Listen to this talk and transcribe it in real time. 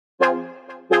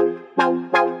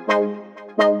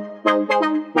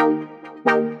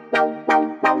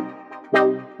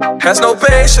Has no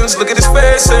patience, look at his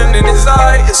face and in his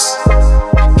eyes.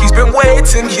 He's been way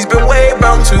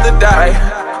bound to the die.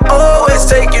 Always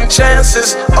taking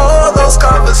chances, all those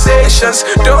conversations.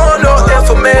 Don't know if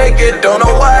I'll make it, don't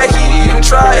know why he even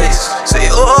tries. Say,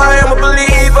 oh, I am a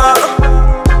believer.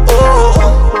 Oh,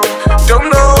 don't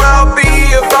know how I'll be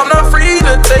if I'm not free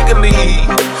to take a lead.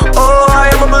 Oh, I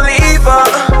am a believer.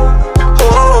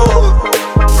 Oh,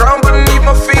 ground beneath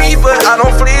my feet, but I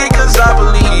don't flee cause I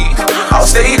believe. I'll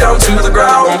stay down to the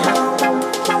ground.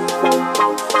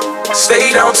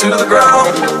 Stay down to the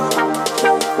ground.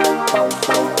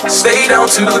 Stay down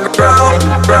to the ground,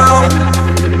 ground,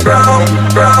 ground,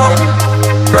 ground,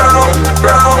 ground,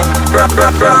 ground, ground,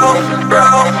 ground,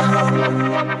 ground.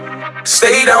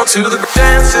 Stay down to the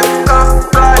dancing,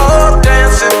 right, oh,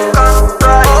 dancing,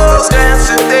 right, oh,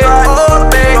 dancing, they all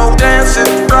day, oh,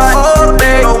 dancing, right, all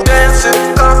day, oh,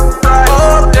 dancing, right,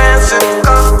 oh, dancing,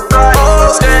 right,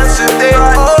 oh, dancing, they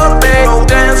all day, oh,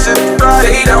 dancing, right.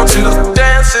 Stay down to the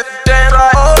dancing, dance,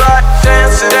 right, oh, right,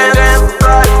 dancing, dance,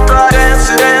 right,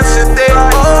 dancing, dancing, they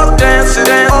all dancing,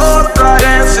 all right,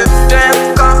 dancing, dance,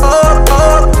 oh,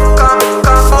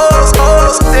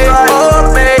 they all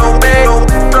make, oh,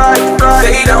 right,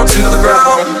 stay down to the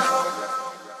ground.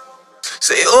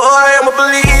 Say, oh, I am a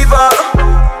believer.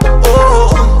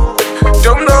 Oh,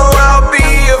 don't know how I'll be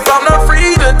if I'm not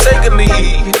free to take a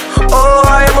lead. Oh,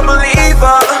 I am a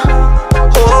believer.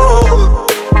 Oh,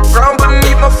 ground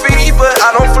beneath my feet, but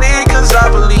I don't flee cause I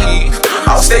believe.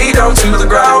 I'll stay down to the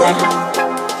ground.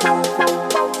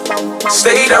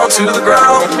 Stay down to the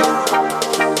ground.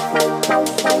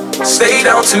 Stay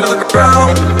down to the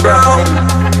ground, ground,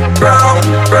 ground,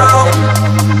 ground,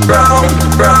 ground,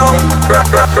 ground,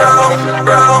 ground, ground,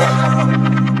 ground.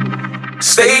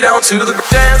 Stay down to the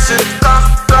dancing,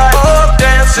 right, oh,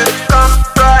 dancing, right,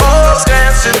 oh,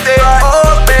 dancing, they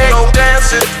all make, oh,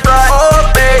 dancing, right,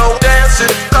 oh, make, oh,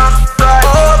 dancing, right,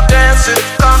 oh, dancing,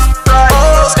 right,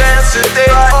 oh, dancing, they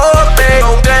all make,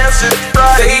 oh, dancing,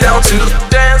 right. Stay down to the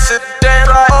dancing, dance,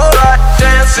 right, oh, right,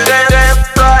 dancing, dance,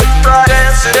 right, right,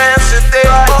 dancing, dancing, they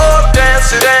all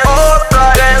dancing, dance, all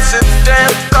right, dancing,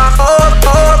 dance,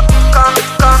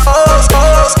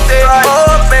 they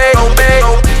all make, oh, make,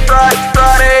 oh, right,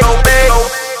 right, oh, make, oh.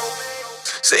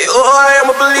 Say, oh, I am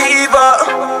a believer.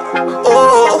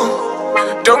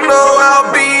 Oh, don't know how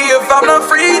I'll be if I'm not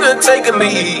free to take a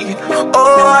lead.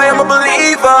 Oh, I am a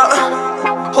believer.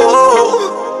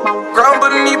 Oh, ground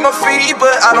beneath my feet,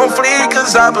 but I don't flee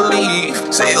cause I believe.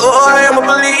 Say, oh, I am a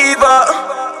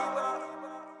believer.